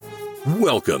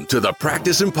Welcome to the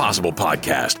Practice Impossible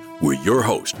podcast, where your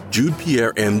host, Jude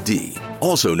Pierre, MD,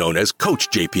 also known as Coach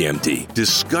JPMD,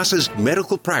 discusses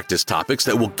medical practice topics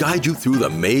that will guide you through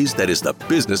the maze that is the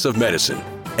business of medicine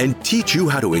and teach you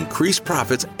how to increase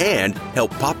profits and help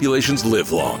populations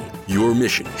live long. Your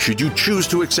mission, should you choose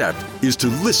to accept, is to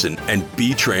listen and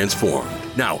be transformed.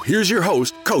 Now, here's your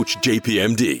host, Coach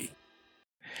JPMD.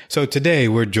 So today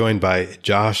we're joined by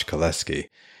Josh Kaleski.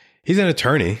 He's an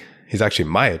attorney. He's actually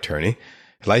my attorney,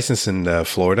 licensed in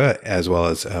Florida as well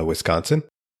as Wisconsin.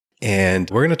 And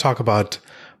we're going to talk about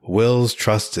wills,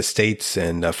 trusts, estates,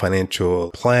 and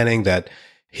financial planning that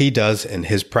he does in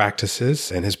his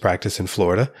practices and his practice in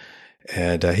Florida.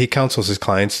 And he counsels his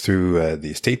clients through the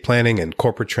estate planning and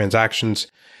corporate transactions.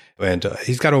 And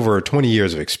he's got over 20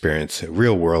 years of experience,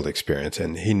 real world experience,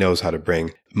 and he knows how to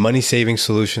bring money saving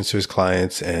solutions to his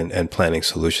clients and planning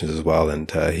solutions as well. And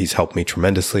he's helped me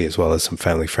tremendously as well as some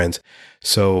family friends.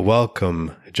 So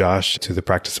welcome, Josh, to the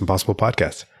Practice Impossible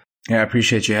podcast. Yeah, I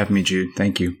appreciate you having me, Jude.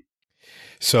 Thank you.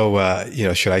 So,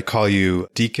 should I call you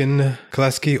Deacon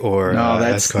Kaleski or? No,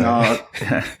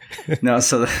 no.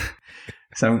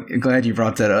 So I'm glad you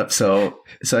brought that up. So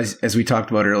as we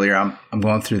talked about earlier, I'm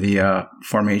going through the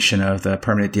formation of the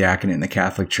permanent diaconate in the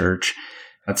Catholic Church.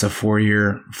 That's a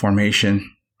 4-year formation.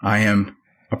 I am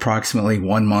approximately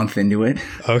 1 month into it.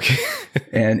 Okay.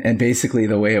 and basically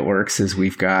the way it works is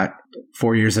we've got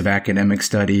 4 years of academic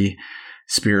study,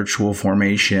 spiritual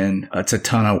formation. It's a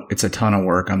ton of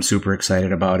work. I'm super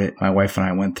excited about it. My wife and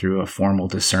I went through a formal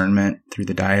discernment through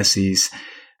the diocese,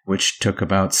 which took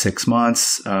about 6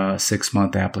 months,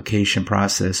 6-month application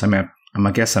process.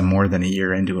 I guess I'm more than a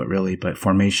year into it really, but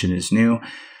formation is new.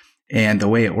 And the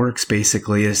way it works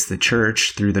basically is the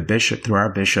church through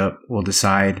our bishop will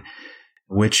decide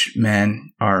which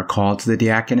men are called to the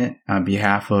diaconate on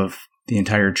behalf of the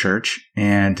entire church.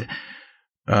 And,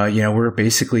 we're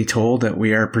basically told that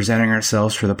we are presenting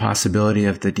ourselves for the possibility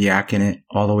of the diaconate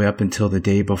all the way up until the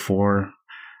day before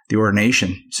the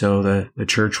ordination. So the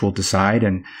church will decide,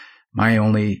 and my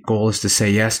only goal is to say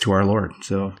yes to our Lord.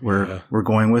 So we're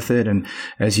going with it. And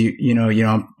as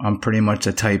I'm pretty much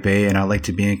a type A, and I like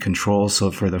to be in control.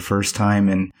 So for the first time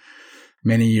in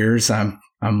many years, I'm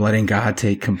letting God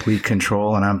take complete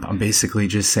control, and I'm basically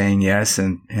just saying yes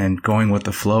and going with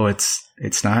the flow.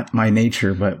 It's not my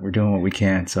nature, but we're doing what we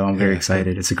can. So I'm very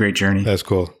excited. It's a great journey. That's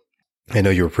cool. I know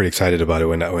you were pretty excited about it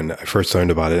when I first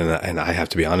learned about it. And I have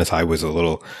to be honest, I was a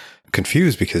little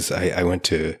confused because I went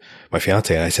to my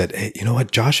fiance and I said, hey, you know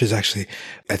what? Josh is actually,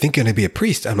 I think, going to be a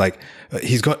priest. I'm like,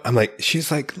 she's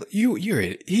like,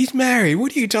 he's married.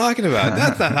 What are you talking about?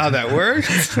 That's not how that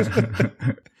works.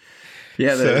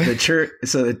 Yeah, the church.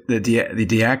 So the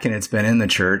diaconate's been in the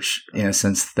church,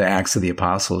 since the Acts of the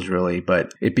Apostles, really.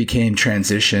 But it became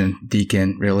transition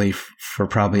deacon really for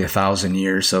probably 1,000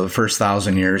 years. So the first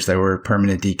 1,000 years, there were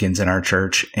permanent deacons in our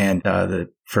church, and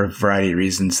for a variety of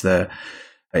reasons,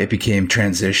 it became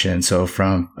transition. So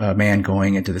from a man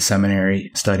going into the seminary,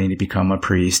 studying to become a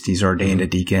priest, he's ordained a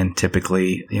deacon.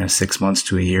 Typically, 6 months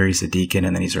to a year, he's a deacon,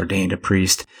 and then he's ordained a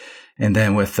priest. And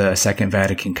then with the Second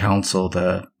Vatican Council,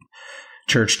 the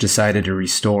church decided to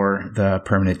restore the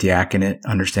permanent diaconate,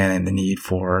 understanding the need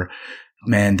for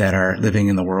men that are living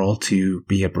in the world to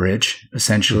be a bridge,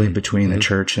 essentially, between the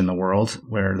church and the world,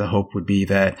 where the hope would be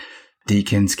that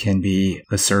deacons can be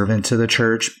a servant to the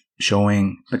church,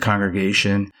 showing the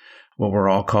congregation what we're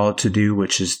all called to do,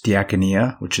 which is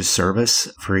diaconia, which is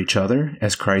service for each other,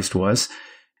 as Christ was.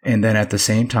 And then at the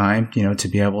same time, to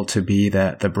be able to be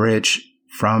the bridge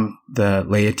from the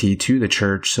laity to the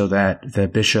church, so that the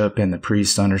bishop and the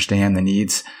priest understand the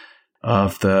needs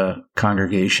of the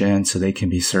congregation so they can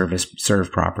be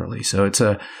served properly. So it's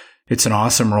an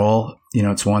awesome role.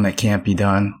 It's one that can't be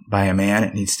done by a man.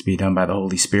 It needs to be done by the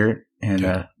Holy Spirit. And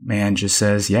the man just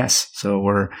says yes. So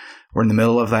we're in the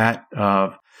middle of that.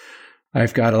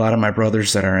 I've got a lot of my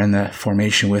brothers that are in the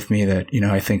formation with me that,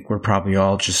 I think we're probably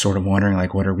all just sort of wondering,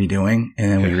 like, what are we doing? And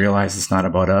then we realize it's not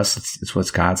about us. It's what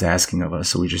God's asking of us.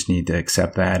 So we just need to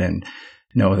accept that and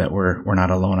know that we're not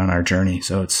alone on our journey.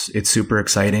 So it's super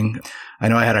exciting. I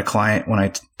know I had a client, when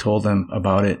I told them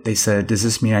about it, they said, does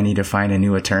this mean I need to find a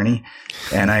new attorney?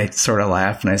 And I sort of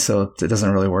laughed and I said, it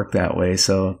doesn't really work that way.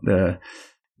 So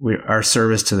our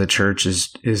service to the church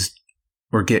is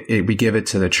we give it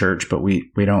to the church, but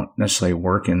we don't necessarily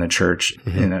work in the church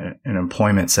in an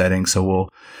employment setting. So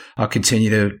I'll continue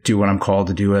to do what I'm called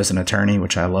to do as an attorney,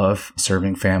 which I love,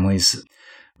 serving families,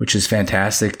 which is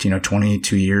fantastic.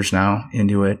 22 years now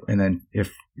into it. And then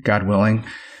if God willing,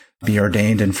 be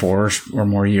ordained in 4 or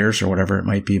more years or whatever it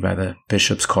might be by the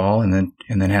bishop's call, and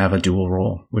then have a dual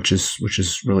role, which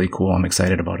is really cool. I'm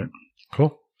excited about it.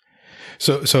 Cool.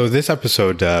 So this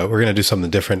episode, we're going to do something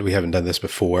different. We haven't done this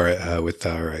before with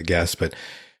our guests, but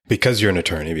because you're an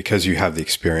attorney, because you have the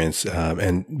experience,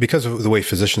 and because of the way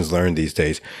physicians learn these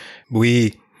days,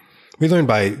 we learn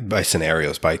by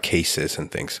scenarios, by cases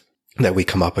and things that we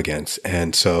come up against.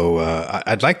 And so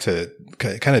I'd like to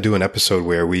kind of do an episode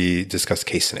where we discuss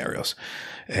case scenarios.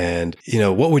 And,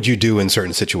 what would you do in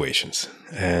certain situations?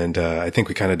 And I think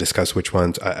we kind of discussed which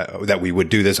ones that we would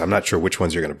do this. I'm not sure which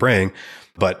ones you're going to bring,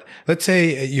 but let's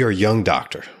say you're a young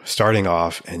doctor starting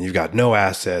off and you've got no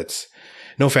assets,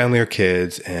 no family or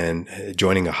kids, and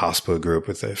joining a hospital group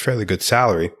with a fairly good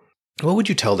salary. What would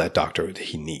you tell that doctor that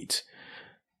he needs?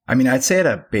 I mean, I'd say at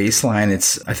a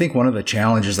baseline, I think one of the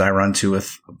challenges that I run to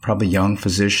with probably young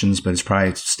physicians, but it's probably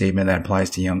a statement that applies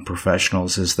to young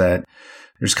professionals, is that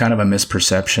there's kind of a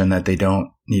misperception that they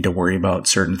don't need to worry about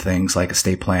certain things like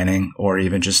estate planning or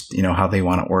even just, how they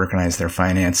want to organize their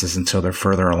finances until they're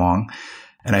further along.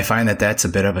 And I find that that's a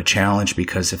bit of a challenge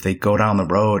because if they go down the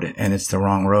road and it's the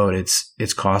wrong road,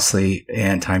 it's costly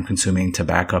and time consuming to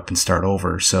back up and start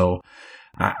over. So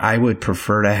I would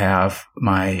prefer to have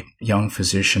my young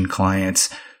physician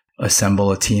clients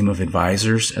assemble a team of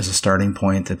advisors as a starting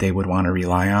point that they would want to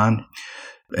rely on.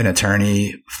 An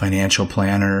attorney, financial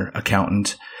planner,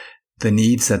 accountant. The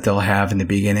needs that they'll have in the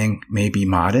beginning may be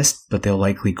modest, but they'll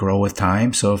likely grow with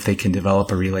time. So if they can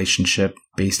develop a relationship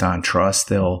based on trust,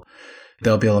 they'll be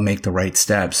able to make the right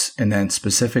steps. And then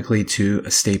specifically to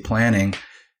estate planning,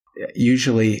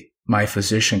 usually my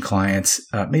physician clients,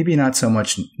 maybe not so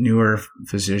much newer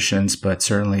physicians, but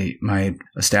certainly my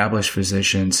established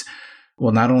physicians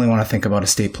will not only want to think about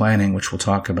estate planning, which we'll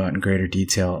talk about in greater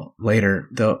detail later,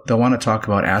 they'll want to talk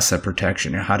about asset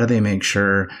protection. How do they make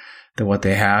sure that what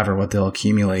they have or what they'll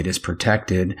accumulate is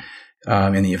protected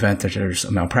in the event that there's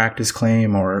a malpractice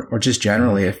claim or just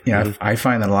generally, if I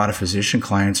find that a lot of physician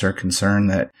clients are concerned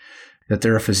that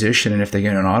they're a physician and if they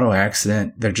get in an auto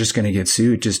accident, they're just going to get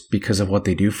sued just because of what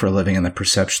they do for a living and the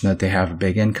perception that they have a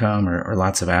big income or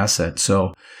lots of assets.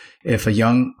 So if a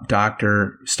young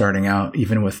doctor starting out,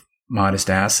 even with modest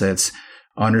assets,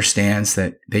 understands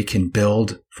that they can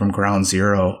build from ground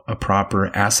zero a proper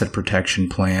asset protection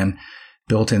plan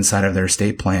built inside of their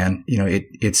estate plan,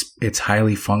 it's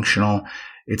highly functional.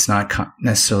 It's not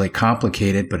necessarily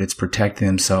complicated, but it's protecting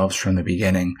themselves from the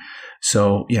beginning.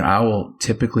 So, I will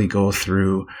typically go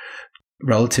through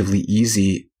relatively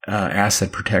easy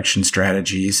asset protection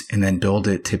strategies and then build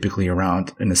it typically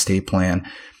around an estate plan.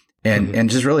 And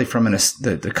just really from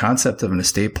the concept of an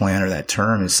estate plan or that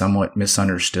term is somewhat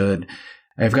misunderstood.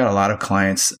 I've got a lot of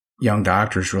clients, young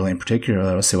doctors really in particular,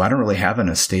 that will say, well, I don't really have an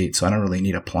estate, so I don't really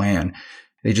need a plan.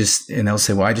 They'll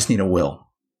say, well, I just need a will.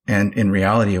 And in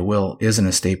reality, a will is an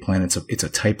estate plan. It's a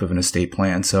type of an estate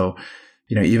plan. So,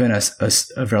 even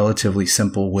a relatively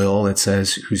simple will that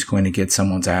says who's going to get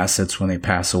someone's assets when they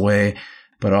pass away,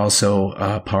 but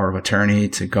also power of attorney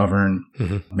to govern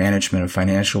management of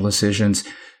financial decisions.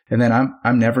 And then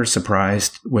I'm never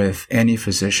surprised with any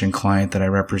physician client that I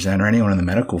represent or anyone in the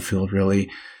medical field, really,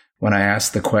 when I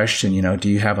ask the question, do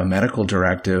you have a medical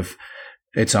directive?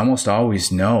 It's almost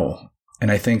always no.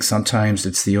 And I think sometimes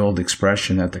it's the old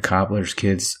expression that the cobbler's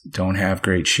kids don't have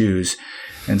great shoes.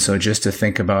 And so just to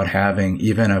think about having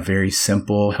even a very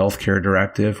simple healthcare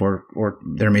directive, or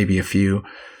there may be a few,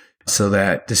 so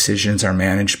that decisions are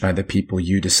managed by the people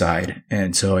you decide.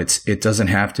 And so it doesn't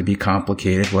have to be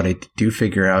complicated. What I do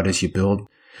figure out is you build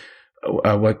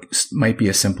what might be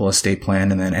a simple estate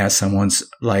plan. And then as someone's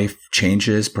life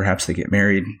changes, perhaps they get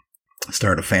married,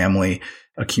 start a family,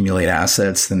 accumulate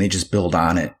assets, then they just build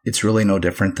on it. It's really no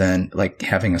different than like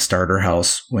having a starter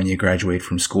house when you graduate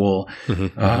from school.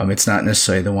 It's not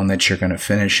necessarily the one that you're going to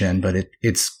finish in, but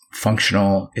it's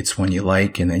functional. It's one you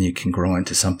like, and then you can grow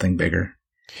into something bigger.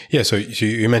 Yeah. So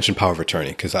you mentioned power of attorney,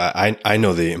 because I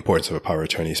know the importance of a power of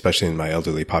attorney, especially in my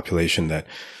elderly population that,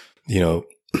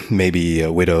 maybe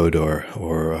widowed or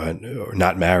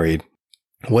not married.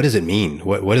 What does it mean?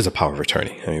 What is a power of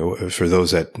attorney? I mean, for those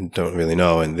that don't really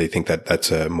know and they think that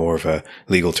that's more of a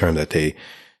legal term that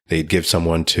they'd give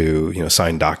someone to,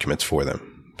 sign documents for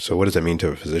them. So what does that mean to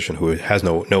a physician who has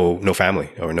no family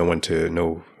or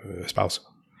no spouse?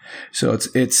 So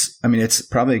it's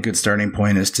probably a good starting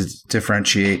point is to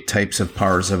differentiate types of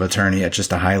powers of attorney at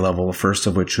just a high level. The first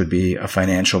of which would be a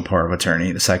financial power of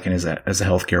attorney. The second is as a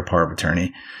healthcare power of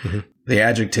attorney. The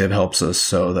adjective helps us.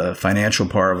 So the financial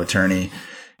power of attorney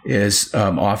is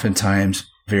oftentimes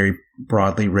very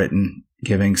broadly written,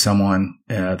 giving someone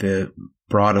the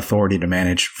broad authority to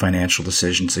manage financial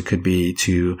decisions. It could be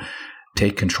to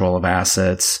take control of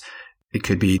assets. It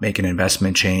could be make an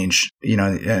investment change,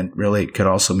 and really it could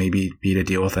also maybe be to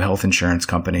deal with a health insurance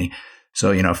company.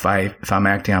 So, if I'm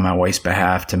acting on my wife's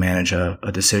behalf to manage a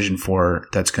decision for her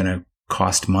that's going to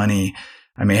cost money,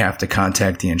 I may have to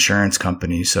contact the insurance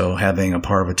company. So having a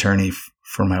power of attorney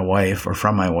for my wife, or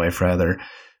from my wife rather,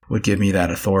 would give me that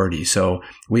authority. So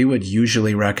we would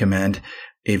usually recommend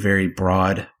a very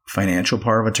broad financial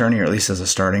power of attorney, or at least as a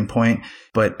starting point.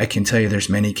 But I can tell you there's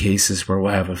many cases where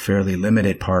we'll have a fairly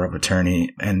limited power of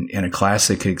attorney. And a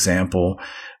classic example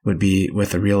would be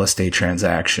with a real estate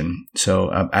transaction. So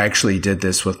I actually did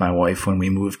this with my wife when we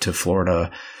moved to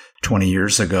Florida 20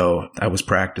 years ago. I was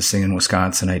practicing in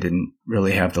Wisconsin. I didn't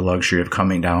really have the luxury of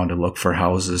coming down to look for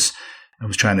houses. I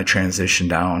was trying to transition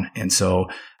down. And so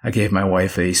I gave my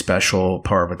wife a special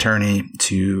power of attorney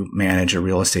to manage a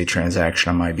real estate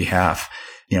transaction on my behalf.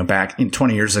 Back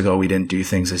 20 years ago, we didn't do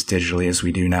things as digitally as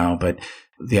we do now, but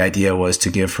the idea was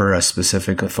to give her a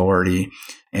specific authority.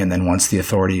 And then once the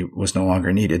authority was no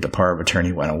longer needed, the power of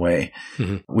attorney went away.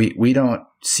 Mm-hmm. We don't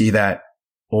see that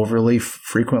overly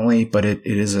frequently, but it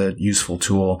is a useful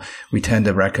tool. We tend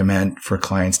to recommend for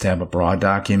clients to have a broad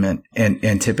document,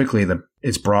 and typically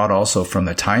it's broad also from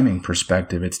the timing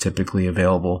perspective. It's typically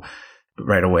available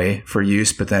right away for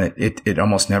use, but then it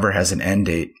almost never has an end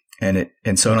date.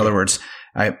 And so in other words,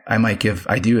 I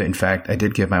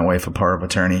did give my wife a power of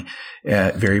attorney,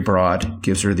 very broad,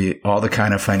 gives her all the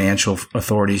kind of financial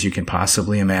authorities you can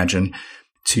possibly imagine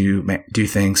to do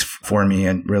things for me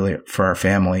and really for our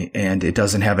family. And it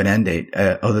doesn't have an end date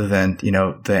other than,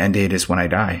 the end date is when I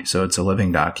die. So it's a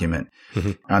living document.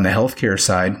 Mm-hmm. On the healthcare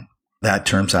side, that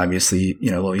term's obviously, a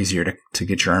little easier to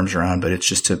get your arms around, but it's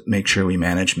just to make sure we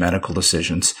manage medical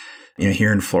decisions.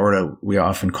 Here in Florida, we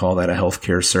often call that a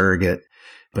healthcare surrogate,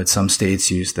 but some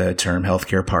states use the term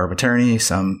healthcare power of attorney,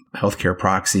 some healthcare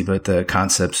proxy, but the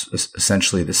concept's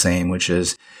essentially the same, which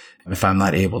is if I'm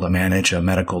not able to manage a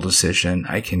medical decision,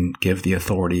 I can give the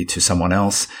authority to someone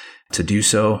else to do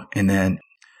so. And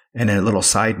a little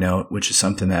side note, which is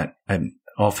something that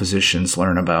all physicians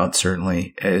learn about,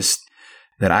 certainly, is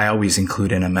that I always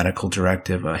include in a medical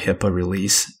directive a HIPAA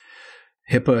release.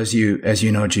 HIPAA, as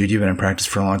you know, Jude, you've been in practice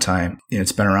for a long time.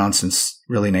 It's been around since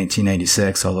really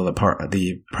 1996, although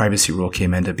the privacy rule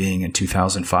came into being in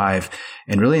 2005.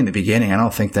 And really in the beginning, I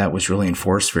don't think that was really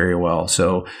enforced very well.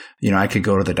 So, I could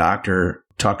go to the doctor,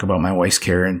 talk about my wife's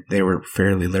care, and they were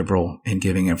fairly liberal in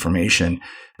giving information.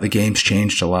 The game's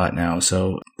changed a lot now.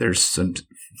 So there's some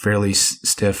fairly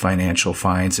stiff financial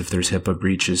fines if there's HIPAA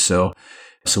breaches. So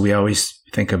we always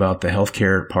think about the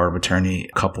healthcare power of attorney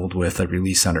coupled with a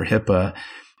release under HIPAA.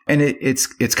 And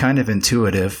it's kind of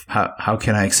intuitive. How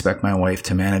can I expect my wife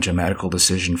to manage a medical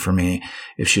decision for me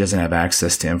if she doesn't have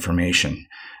access to information?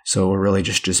 So we're really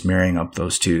just marrying up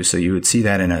those two. So you would see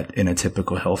that in a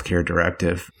typical healthcare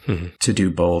directive to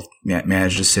do both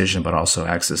manage decision, but also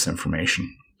access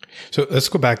information. So let's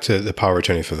go back to the power of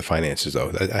attorney for the finances,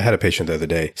 though. I had a patient the other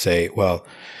day say, well,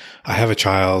 I have a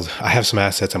child, I have some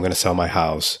assets, I'm going to sell my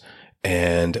house.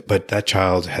 But that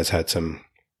child has had some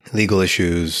legal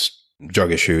issues,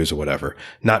 drug issues or whatever,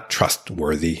 not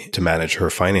trustworthy to manage her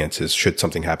finances should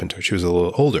something happen to her. She was a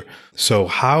little older. So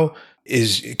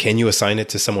can you assign it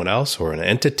to someone else or an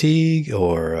entity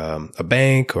or a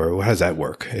bank, or how does that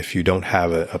work if you don't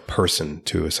have a person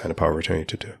to assign a power of attorney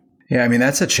to do? Yeah,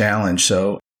 that's a challenge.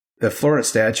 So the Florida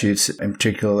statutes, in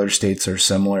particular states are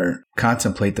similar,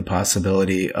 contemplate the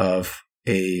possibility of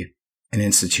an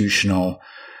institutional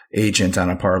agent on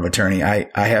a power of attorney. I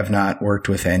have not worked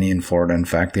with any in Florida. In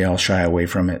fact, they all shy away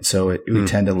from it. So we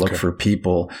tend to look for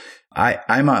people.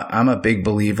 I'm a big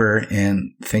believer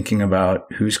in thinking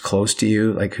about who's close to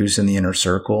you, like who's in the inner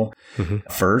circle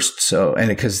first. So, and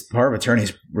because power of attorney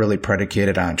is really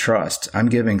predicated on trust. I'm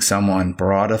giving someone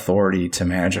broad authority to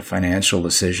manage a financial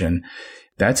decision.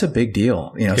 That's a big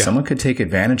deal. Someone could take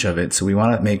advantage of it. So we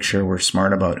want to make sure we're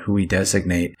smart about who we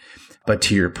designate. But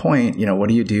to your point, what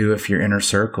do you do if your inner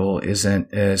circle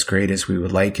isn't as great as we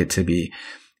would like it to be?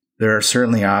 There are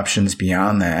certainly options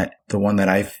beyond that. The one that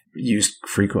I've used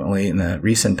frequently in the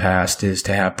recent past is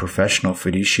to have professional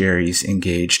fiduciaries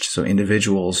engaged. So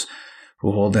individuals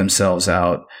who hold themselves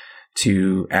out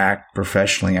to act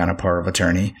professionally on a power of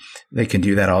attorney. They can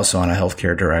do that also on a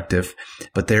healthcare directive,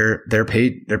 but they're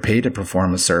paid to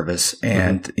perform a service,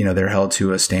 and they're held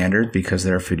to a standard because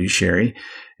they're a fiduciary.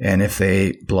 And if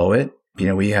they blow it,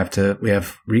 we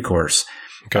have recourse.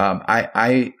 Okay.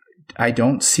 I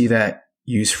don't see that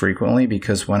used frequently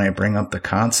because when I bring up the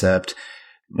concept,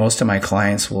 most of my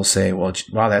clients will say, well,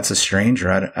 wow, that's a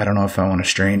stranger. I don't know if I want a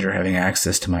stranger having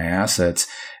access to my assets.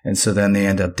 And so then they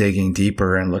end up digging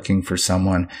deeper and looking for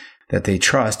someone that they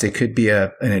trust. It could be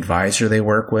an advisor they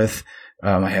work with,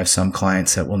 I have some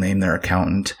clients that will name their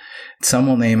accountant. Some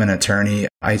will name an attorney.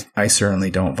 I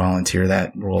certainly don't volunteer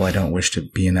that role. I don't wish to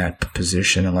be in that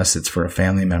position unless it's for a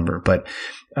family member. But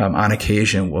on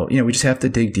occasion, we just have to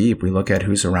dig deep. We look at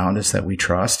who's around us that we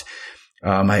trust.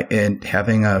 And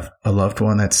having a loved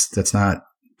one that's not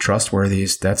trustworthy,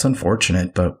 that's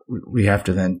unfortunate, but we have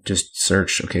to then just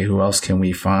search, okay, who else can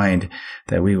we find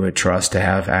that we would trust to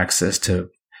have access to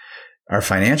our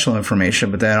financial information,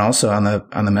 but then also on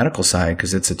the medical side,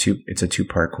 because it's a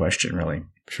two-part question, really.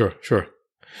 Sure.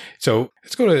 So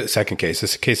let's go to the second case.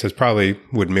 This case that probably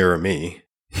would mirror me.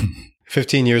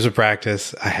 15 years of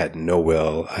practice. I had no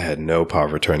will. I had no power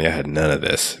of attorney. I had none of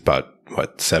this about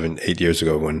 7-8 years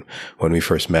ago when we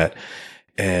first met.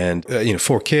 And,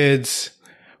 4 kids.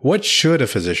 What should a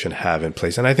physician have in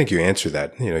place? And I think you answered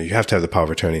that. You have to have the power of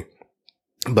attorney,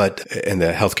 but and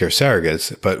the healthcare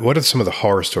surrogates. But what are some of the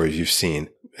horror stories you've seen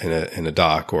in a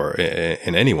doc or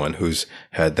in anyone who's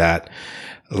had that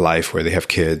life where they have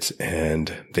kids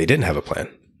and they didn't have a plan?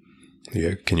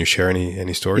 Can you share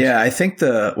any stories? Yeah, I think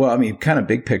kind of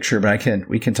big picture, but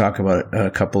we can talk about a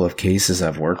couple of cases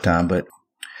I've worked on. But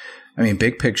I mean,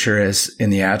 big picture is in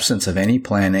the absence of any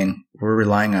planning, we're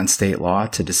relying on state law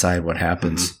to decide what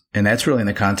happens. Mm-hmm. And that's really in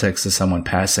the context of someone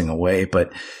passing away.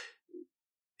 But,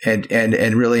 and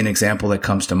really an example that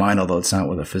comes to mind, although it's not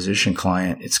with a physician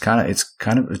client, it's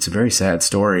a very sad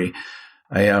story.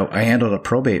 I handled a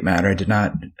probate matter.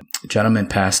 A gentleman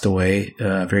passed away,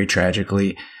 very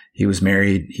tragically. He was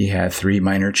married. He had 3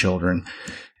 minor children.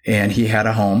 And he had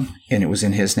a home, and it was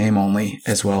in his name only,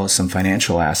 as well as some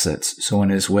financial assets. So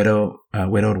when his widowed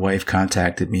wife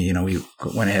contacted me, we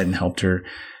went ahead and helped her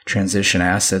transition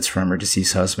assets from her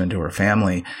deceased husband to her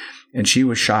family. And she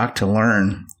was shocked to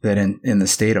learn that in the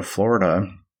state of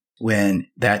Florida, when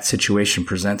that situation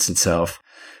presents itself,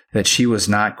 that she was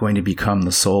not going to become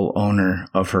the sole owner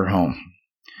of her home.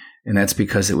 And that's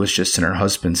because it was just in her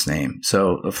husband's name.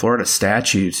 So the Florida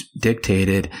statutes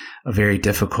dictated a very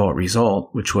difficult result,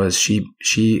 which was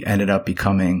she ended up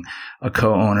becoming a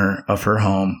co-owner of her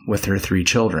home with her 3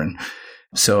 children.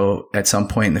 So at some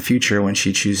point in the future, when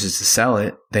she chooses to sell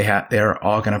it, they're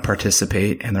all going to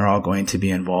participate and they're all going to be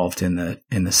involved in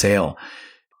the sale.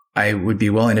 I would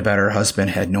be willing to bet her husband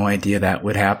had no idea that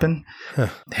would happen. Huh.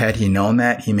 Had he known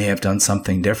that, he may have done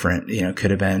something different.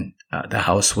 Could have been the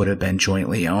house would have been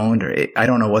jointly owned, or I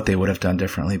don't know what they would have done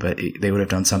differently, but they would have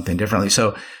done something differently.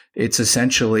 So it's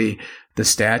essentially the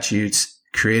statutes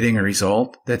creating a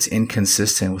result that's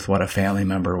inconsistent with what a family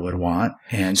member would want.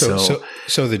 And so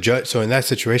the judge, so in that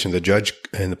situation, the judge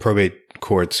and the probate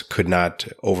courts could not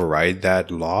override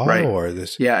that law, right? Or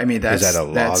this? Yeah, I mean, is that a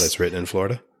law that's written in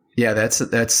Florida? Yeah,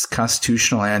 that's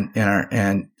constitutional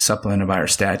and supplemented by our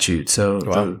statute. So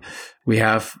wow. We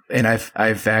have, and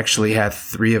I've actually had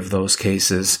 3 of those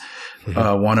cases,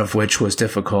 mm-hmm. One of which was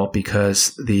difficult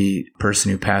because the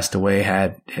person who passed away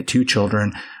had 2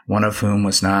 children, one of whom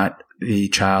was not the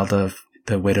child of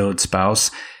the widowed spouse,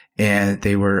 and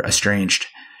they were estranged.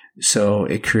 So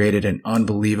it created an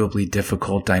unbelievably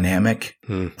difficult dynamic.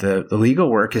 The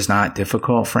legal work is not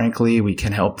difficult, frankly. We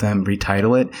can help them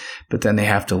retitle it, but then they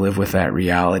have to live with that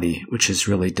reality, which is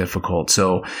really difficult.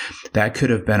 So that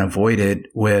could have been avoided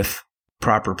with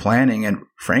proper planning. And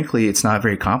frankly, it's not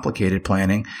very complicated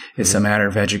planning. It's a matter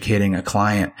of educating a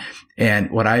client. And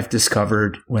what I've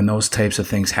discovered when those types of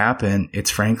things happen,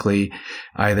 it's frankly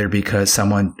either because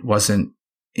someone wasn't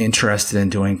interested in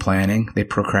doing planning, they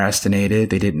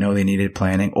procrastinated, they didn't know they needed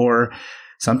planning, or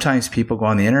sometimes people go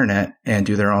on the internet and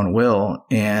do their own will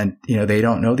and, they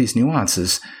don't know these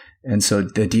nuances. And so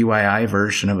the DIY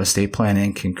version of estate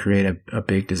planning can create a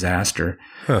big disaster.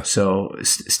 Huh. So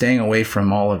staying away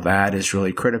from all of that is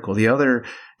really critical. The other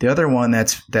one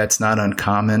that's not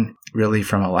uncommon really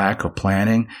from a lack of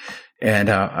planning. And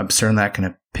I'm certainly not going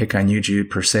to pick on you,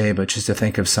 Jude, per se, but just to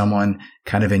think of someone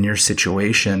kind of in your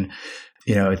situation,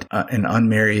 an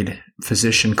unmarried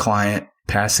physician client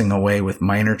passing away with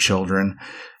minor children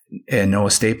and no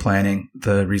estate planning.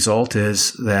 The result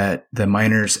is that the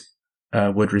minors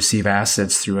would receive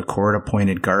assets through a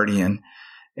court-appointed guardian.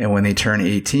 And when they turn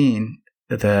 18,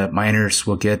 the minors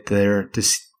will get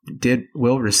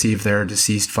will receive their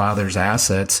deceased father's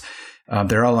assets.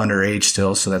 They're all underage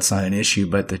still, so that's not an issue.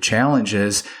 But the challenge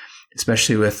is,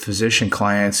 especially with physician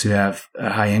clients who have a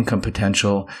high income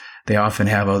potential, they often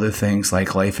have other things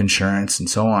like life insurance and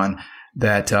so on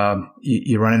that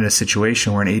you run into a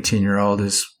situation where an 18-year-old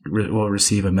will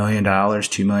receive $1 million,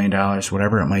 $2 million,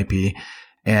 whatever it might be.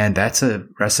 And that's a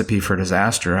recipe for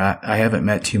disaster. I haven't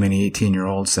met too many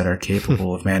 18-year-olds that are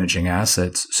capable of managing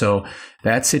assets. So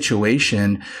that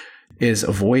situation is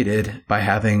avoided by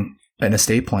having an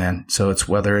estate plan. So it's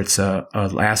whether it's a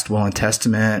last will and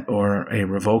testament or a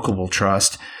revocable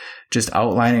trust, just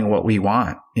outlining what we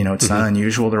want. It's not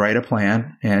unusual to write a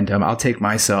plan. And I'll take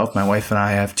myself, my wife and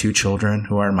I have 2 children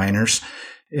who are minors.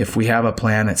 If we have a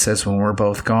plan that says when we're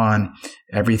both gone,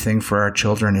 everything for our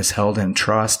children is held in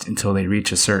trust until they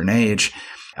reach a certain age,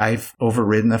 I've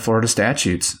overridden the Florida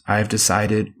statutes. I've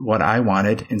decided what I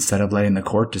wanted instead of letting the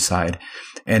court decide.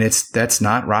 And that's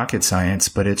not rocket science,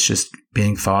 but it's just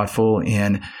being thoughtful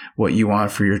in what you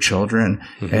want for your children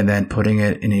and then putting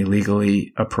it in a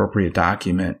legally appropriate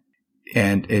document.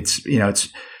 And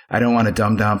I don't want to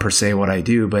dumb down per se what I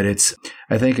do, but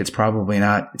I think it's probably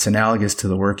not, it's analogous to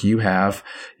the work you have.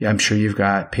 I'm sure you've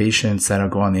got patients that'll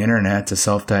go on the internet to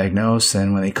self-diagnose,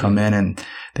 and when they come in and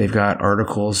they've got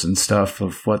articles and stuff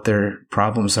of what their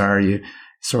problems are, you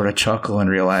sort of chuckle and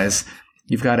realize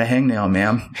you've got a hangnail,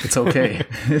 ma'am. It's okay.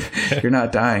 You're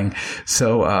not dying.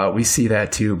 So we see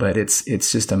that too, but it's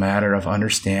just a matter of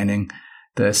understanding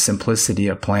the simplicity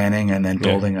of planning and then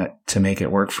building it to make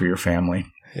it work for your family.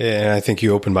 Yeah, and I think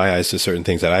you opened my eyes to certain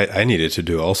things that I needed to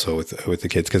do also with the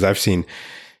kids, because I've seen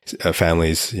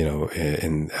families,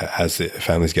 as the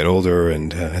families get older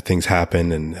and things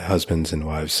happen and husbands and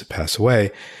wives pass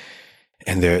away,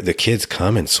 and the kids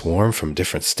come and swarm from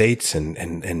different states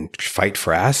and fight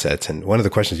for assets. And one of the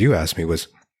questions you asked me was,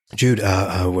 Jude,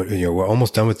 we're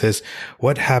almost done with this.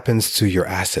 What happens to your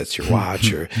assets, your watch,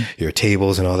 your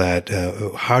tables and all that?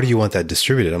 How do you want that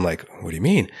distributed? I'm like, what do you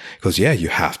mean? He goes, yeah, you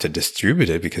have to distribute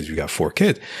it because you got 4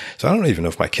 kids. So I don't even know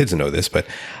if my kids know this, but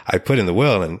I put in the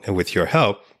will, and with your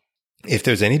help, if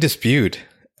there's any dispute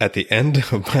at the end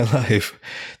of my life,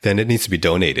 then it needs to be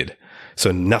donated.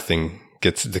 So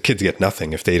the kids get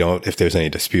nothing if there's any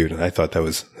dispute. And I thought that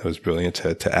was brilliant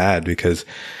to add, because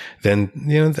then,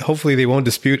 hopefully they won't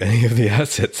dispute any of the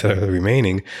assets that are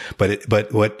remaining. But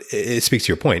what it speaks to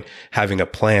your point, having a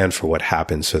plan for what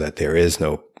happens so that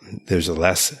there's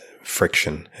less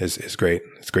friction is great.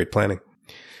 It's great planning.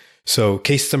 So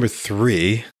case number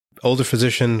 3, older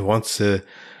physician wants to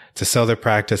sell their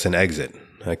practice and exit.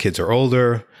 Kids are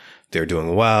older. They're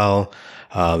doing well.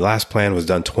 Last plan was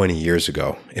done 20 years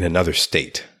ago in another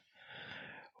state.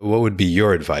 What would be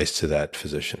your advice to that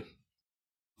physician?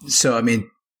 So,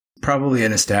 probably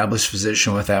an established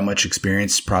physician with that much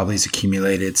experience probably has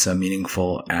accumulated some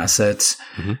meaningful assets.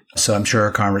 So I'm sure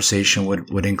our conversation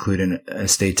would include an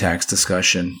estate tax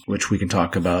discussion, which we can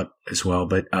talk about as well.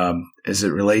 But as it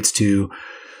relates to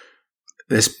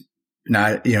this,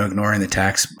 not ignoring the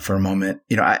tax for a moment,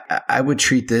 I would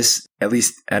treat this, at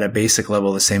least at a basic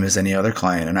level, the same as any other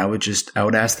client. And I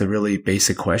would ask the really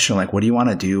basic question, like, what do you want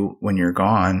to do when you're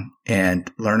gone?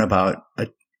 And learn about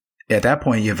at that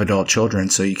point, you have adult children,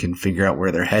 so you can figure out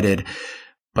where they're headed.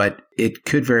 But it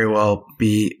could very well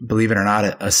be, believe it or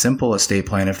not, a simple estate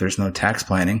plan if there's no tax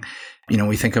planning.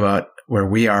 We think about where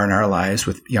we are in our lives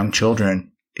with young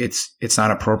children. It's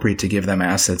not appropriate to give them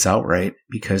assets outright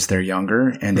because they're younger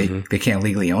and they can't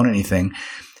legally own anything.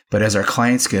 But as our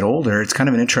clients get older, it's kind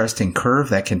of an interesting curve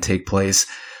that can take place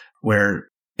where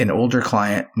an older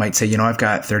client might say, I've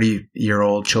got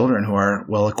 30-year-old children who are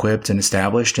well equipped and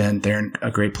established and they're in a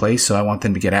great place. So I want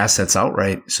them to get assets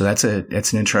outright. So that's an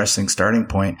interesting starting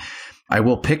point. I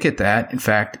will pick at that. In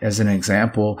fact, as an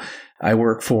example, I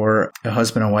work for a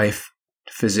husband and wife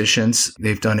physicians.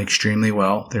 They've done extremely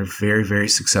well. They're very, very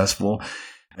successful.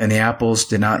 And the apples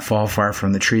did not fall far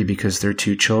from the tree because their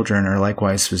 2 children are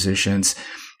likewise physicians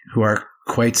who are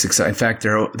quite successful. In fact,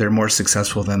 they're more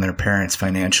successful than their parents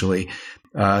financially.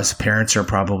 So parents are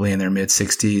probably in their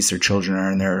mid-60s. Their children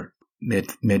are in their mid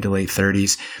to late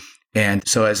 30s. And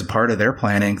so as a part of their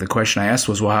planning, the question I asked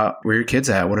was, well, where are your kids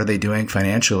at? What are they doing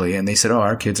financially? And they said,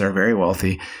 our kids are very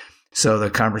wealthy. So the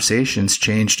conversations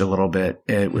changed a little bit.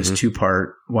 It was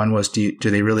 2-part. One was, do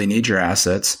they really need your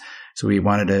assets? So we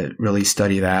wanted to really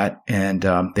study that. And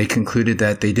they concluded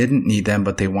that they didn't need them,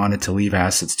 but they wanted to leave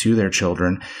assets to their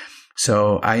children.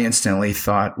 So I instantly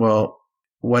thought, well,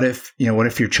 what if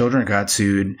your children got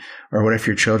sued, or what if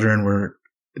your children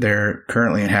they're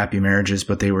currently in happy marriages,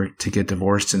 but they were to get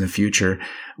divorced in the future?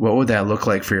 What would that look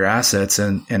like for your assets?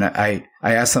 And I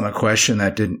asked them a question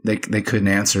that they couldn't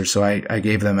answer. So I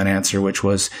gave them an answer, which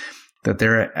was that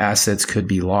their assets could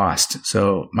be lost.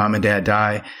 So mom and dad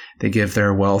die, they give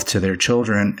their wealth to their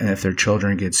children. And if their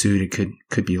children get sued, it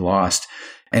could be lost.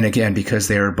 And again, because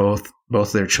they were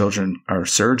both their children are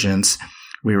surgeons,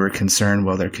 we were concerned,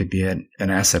 well, there could be an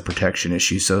asset protection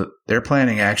issue. So their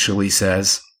planning actually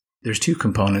says there's 2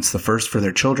 components. The first for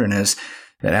their children is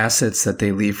that assets that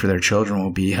they leave for their children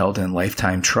will be held in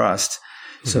lifetime trust.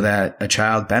 so that a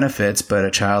child benefits, but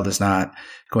a child is not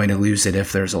going to lose it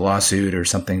if there's a lawsuit or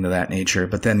something to that nature.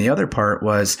 But then the other part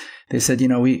was they said,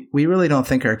 we really don't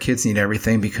think our kids need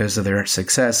everything because of their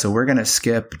success. So we're going to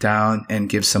skip down and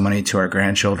give some money to our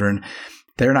grandchildren.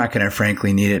 They're not going to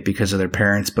frankly need it because of their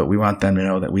parents, but we want them to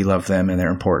know that we love them and they're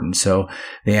important. So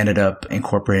they ended up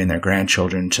incorporating their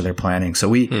grandchildren into their planning. So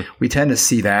we tend to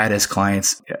see that as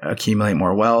clients accumulate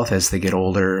more wealth, as they get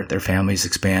older, their families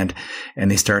expand,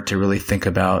 and they start to really think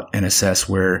about and assess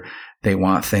where they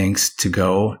want things to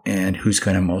go and who's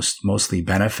going to mostly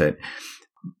benefit.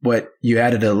 What you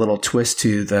added a little twist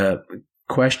to the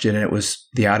question, and it was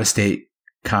the out-of-state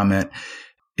comment.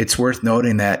 It's worth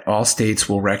noting that all states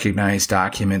will recognize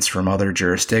documents from other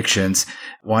jurisdictions.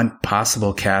 One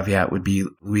possible caveat would be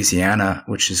Louisiana,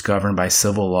 which is governed by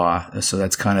civil law. So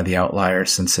that's kind of the outlier,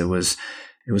 since it was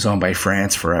owned by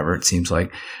France forever, it seems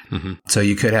like. Mm-hmm. So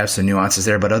you could have some nuances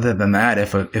there. But other than that,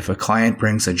 if a client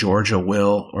brings a Georgia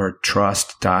will or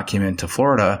trust document to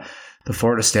Florida, the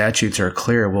Florida statutes are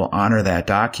clear. We'll honor that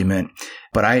document.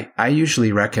 But I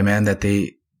usually recommend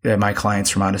that my clients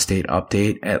from out of state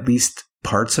update at least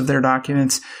parts of their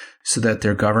documents so that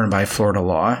they're governed by Florida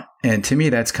law. And to me,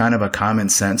 that's kind of a common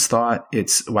sense thought.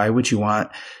 It's, why would you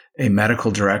want a medical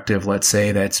directive, let's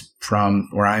say, that's from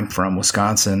where I'm from,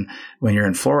 Wisconsin, when you're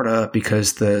in Florida,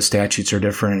 because the statutes are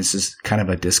different? It's just kind of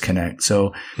a disconnect.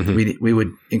 So we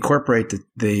would incorporate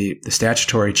the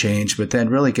statutory change, but then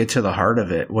really get to the heart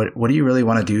of it. What do you really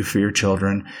want to do for your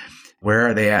children? Where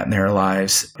are they at in their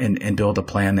lives? And build a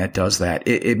plan that does that.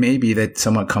 It may be that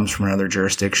someone comes from another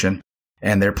jurisdiction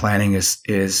and their planning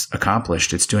is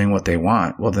accomplished. It's doing what they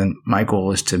want. Well, then my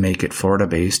goal is to make it Florida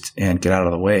based and get out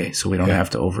of the way so we don't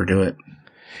have to overdo it.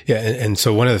 Yeah. And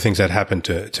so one of the things that happened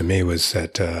to me was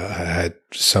that I had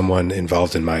someone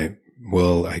involved in my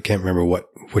will. I can't remember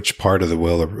which part of the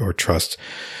will or trust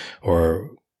or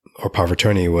power of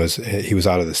attorney was. He was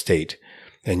out of the state.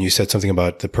 And you said something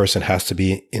about the person has to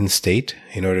be in state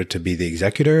in order to be the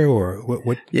executor, or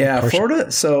what? Yeah,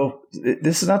 Florida. So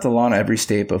this is not the law in every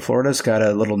state, but Florida's got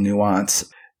a little nuance.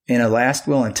 In a last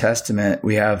will and testament,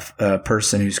 we have a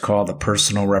person who's called a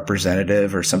personal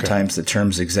representative, or sometimes the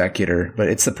term's executor, but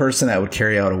it's the person that would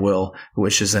carry out a will, who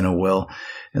wishes in a will.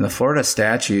 And the Florida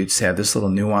statutes have this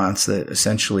little nuance that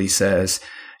essentially says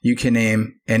you can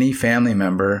name any family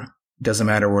member, doesn't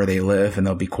matter where they live, and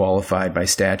they'll be qualified by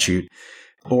statute.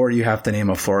 Or you have to name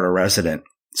a Florida resident.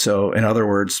 So in other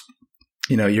words,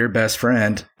 your best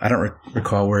friend, I don't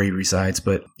recall where he resides,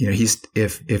 but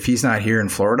if he's not here in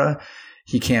Florida,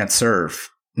 he can't serve.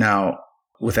 Now,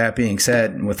 with that being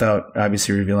said, and without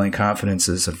obviously revealing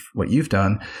confidences of what you've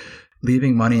done,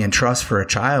 leaving money in trust for a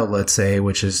child, let's say,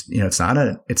 which is, it's not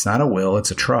a will, it's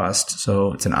a trust.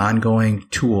 So it's an ongoing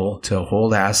tool to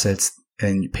hold assets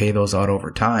and pay those out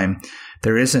over time.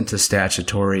 There isn't a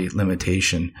statutory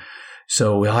limitation.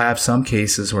 So we'll have some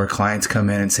cases where clients come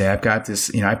in and say, I've got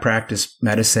this, I practice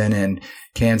medicine in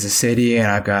Kansas City and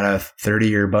I've got a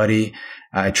 30-year buddy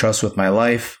I trust with my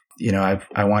life.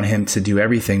 I want him to do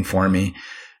everything for me.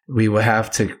 We will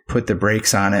have to put the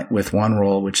brakes on it with one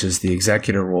role, which is the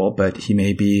executor role, but he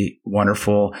may be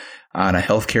wonderful on a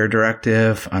healthcare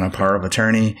directive, on a power of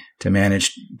attorney to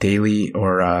manage daily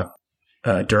or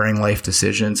during life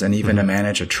decisions, and even to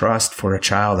manage a trust for a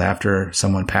child after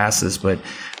someone passes. But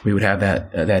we would have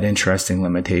that interesting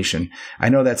limitation. I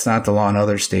know that's not the law in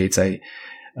other states. I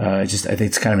think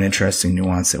it's kind of an interesting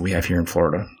nuance that we have here in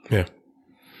Florida. Yeah.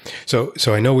 So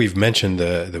I know we've mentioned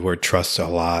the word trust a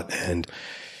lot, and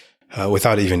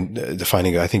without even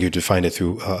defining it, I think you defined it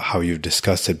through how you've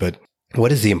discussed it. But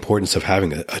what is the importance of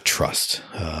having a trust?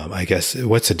 I guess,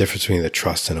 what's the difference between a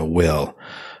trust and a will?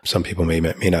 Some people may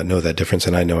not know that difference,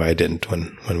 and I know I didn't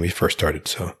when we first started.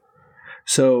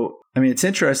 So it's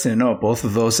interesting to know both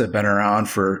of those have been around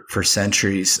for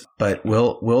centuries, but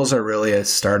wills are really a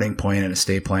starting point in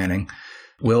estate planning.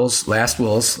 Last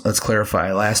wills, let's clarify.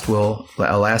 A last will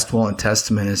and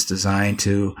testament is designed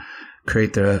to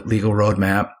create the legal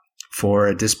roadmap for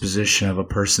a disposition of a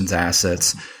person's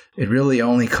assets. It really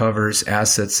only covers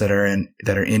assets that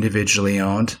are individually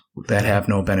owned, that have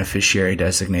no beneficiary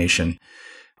designation.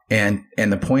 And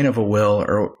the point of a will,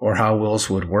 or how wills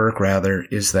would work rather,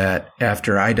 is that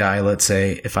after I die, let's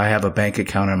say, if I have a bank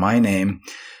account in my name,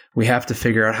 we have to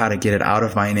figure out how to get it out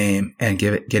of my name and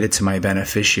get it to my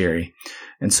beneficiary.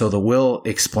 And so the will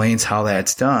explains how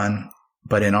that's done.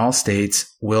 But in all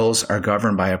states, wills are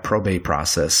governed by a probate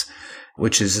process,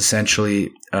 which is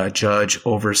essentially a judge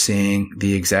overseeing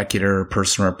the executor or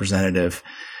personal representative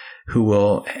who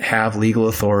will have legal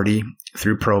authority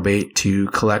through probate to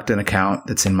collect an account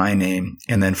that's in my name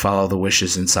and then follow the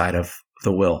wishes inside of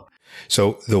the will.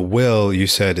 So the will, you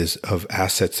said, is of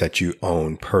assets that you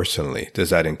own personally. Does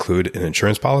that include an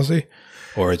insurance policy?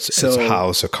 Or it's a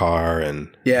house, a car,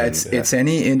 and it's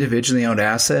any individually owned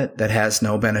asset that has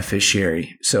no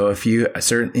beneficiary. So if you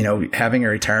having a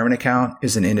retirement account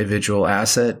is an individual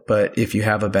asset, but if you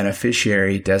have a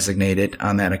beneficiary designated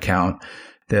on that account,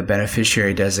 the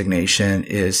beneficiary designation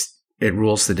it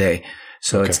rules the day.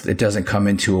 So it doesn't come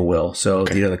into a will. So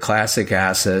the classic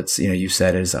assets, you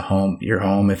said is a home, your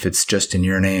home, if it's just in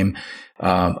your name,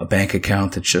 a bank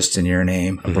account that's just in your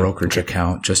name, a brokerage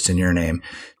account just in your name.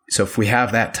 So if we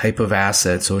have that type of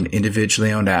asset, so an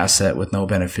individually owned asset with no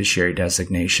beneficiary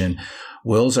designation,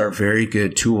 wills are very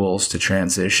good tools to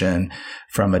transition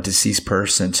from a deceased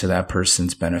person to that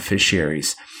person's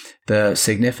beneficiaries. The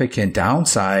significant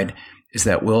downside is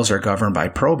that wills are governed by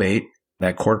probate,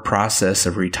 that court process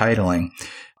of retitling.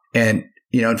 And,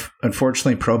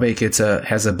 unfortunately, probate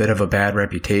has a bit of a bad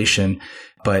reputation.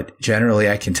 But generally,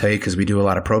 I can tell you, because we do a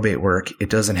lot of probate work, it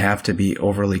doesn't have to be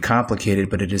overly complicated,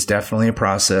 but it is definitely a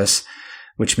process,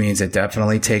 which means it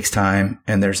definitely takes time,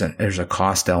 and there's a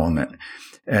cost element.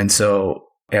 And so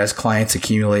as clients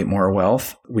accumulate more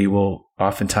wealth, we will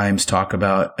oftentimes talk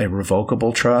about a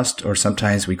revocable trust, or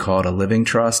sometimes we call it a living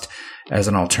trust, as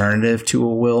an alternative to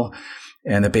a will.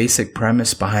 And the basic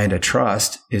premise behind a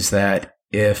trust is that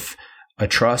if a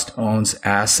trust owns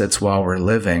assets while we're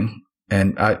living,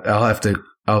 and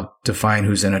I'll define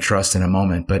who's in a trust in a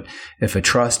moment, but if a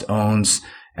trust owns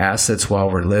assets while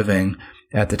we're living,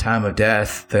 at the time of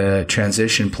death, the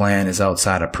transition plan is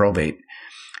outside of probate.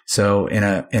 So in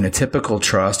a typical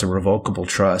trust, a revocable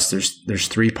trust, there's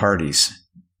three parties.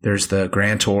 There's the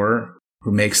grantor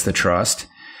who makes the trust.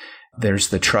 There's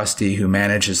the trustee who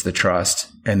manages the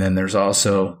trust. And then there's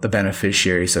also the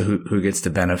beneficiary. So who gets the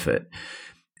benefit?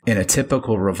 In a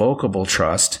typical revocable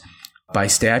trust, by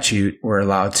statute, we're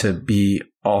allowed to be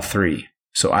all three.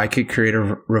 So I could create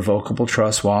a revocable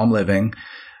trust while I'm living,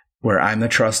 where I'm the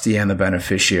trustee and the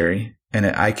beneficiary. And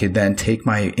I could then take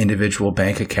my individual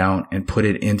bank account and put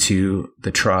it into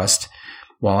the trust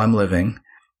while I'm living.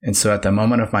 And so at the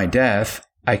moment of my death,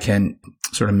 I can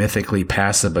sort of mythically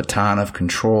pass a baton of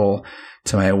control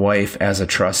to my wife as a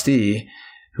trustee,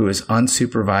 who is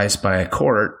unsupervised by a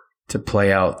court to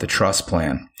play out the trust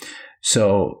plan.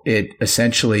 So it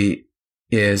essentially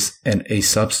is a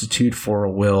substitute for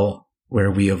a will, where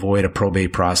we avoid a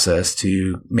probate process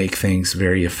to make things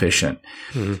very efficient.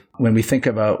 Mm-hmm. When we think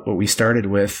about what we started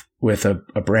with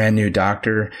a brand new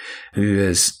doctor who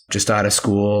is just out of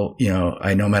school,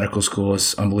 I know medical school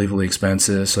is unbelievably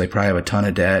expensive, so they probably have a ton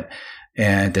of debt,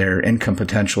 and their income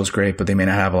potential is great, but they may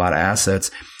not have a lot of assets.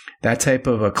 That type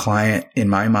of a client, in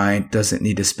my mind, doesn't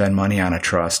need to spend money on a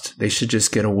trust. They should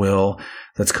just get a will.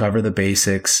 Let's cover the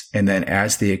basics. And then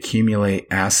as they accumulate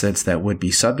assets that would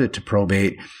be subject to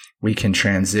probate, we can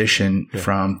transition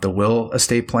from the will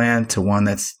estate plan to one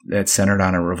that's centered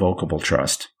on a revocable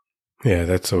trust. Yeah,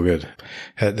 that's so good.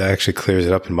 That actually clears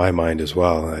it up in my mind as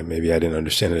well. Maybe I didn't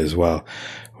understand it as well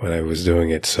when I was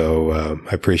doing it. So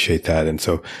I appreciate that. And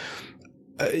so,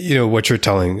 what you're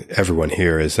telling everyone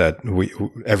here is that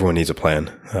everyone needs a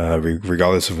plan,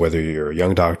 regardless of whether you're a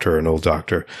young doctor or an old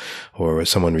doctor or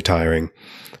someone retiring.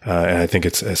 And I think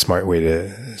it's a smart way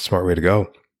to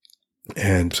go.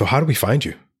 And so how do we find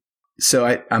you? So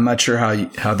I'm not sure how you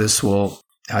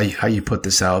put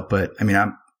this out, but I mean,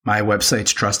 my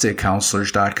website's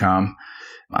trustedcounselors.com.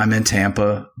 I'm in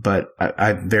Tampa, but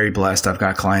I'm very blessed. I've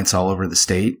got clients all over the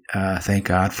state. Thank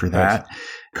God for that. Nice.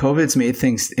 COVID's made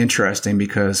things interesting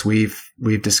because we've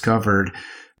discovered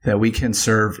that we can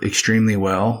serve extremely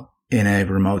well in a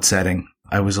remote setting.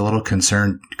 I was a little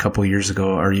concerned a couple of years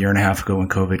ago, or a year and a half ago, when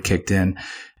COVID kicked in,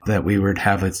 that we would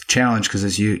have a challenge, because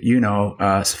as you know,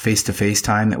 face-to-face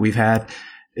time that we've had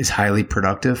is highly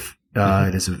productive.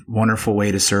 It is a wonderful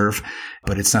way to serve,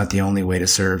 but it's not the only way to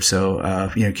serve.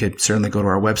 So, you could certainly go to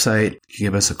our website,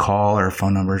 give us a call. Our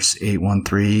phone number is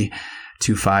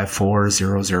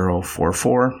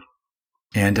 813-254-0044.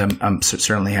 And I'm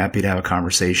certainly happy to have a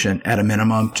conversation at a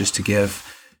minimum, just to give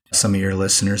some of your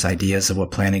listeners ideas of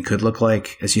what planning could look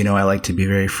like. As you know, I like to be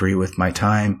very free with my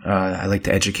time. I like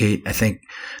to educate. I think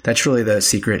that's really the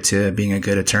secret to being a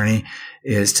good attorney,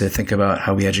 is to think about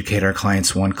how we educate our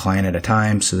clients one client at a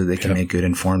time so that they can make good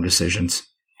informed decisions.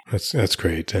 That's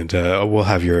great. And we'll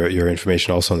have your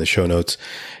information also in the show notes.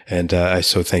 And I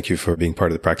so thank you for being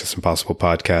part of the Practice Impossible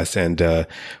podcast. And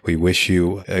we wish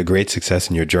you a great success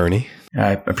in your journey.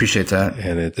 I appreciate that.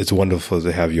 And it's wonderful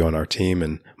to have you on our team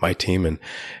and my team.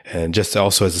 And just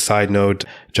also as a side note,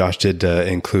 Josh did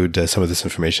include some of this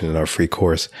information in our free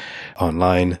course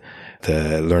online.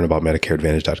 the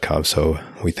learnaboutmedicareadvantage.com. So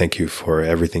we thank you for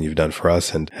everything you've done for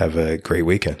us, and have a great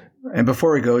weekend. And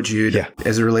before we go, Jude,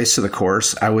 as it relates to the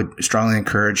course, I would strongly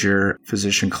encourage your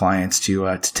physician clients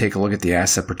to take a look at the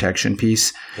asset protection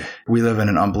piece. Yeah. We live in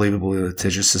an unbelievably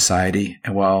litigious society.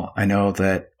 And while I know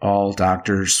that all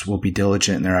doctors will be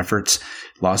diligent in their efforts,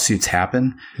 lawsuits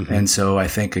happen. Mm-hmm. And so I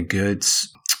think a good,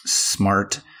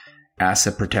 smart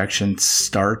asset protection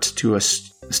start to a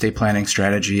estate planning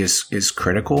strategy is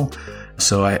critical.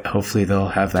 So hopefully they'll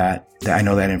have that. I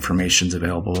know that information is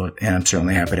available, and I'm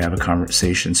certainly happy to have a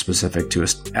conversation specific to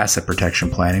asset protection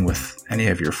planning with any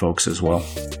of your folks as well.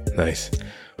 Nice.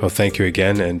 Well, thank you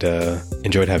again, and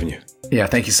enjoyed having you. Yeah,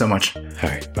 thank you so much. All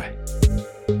right, bye.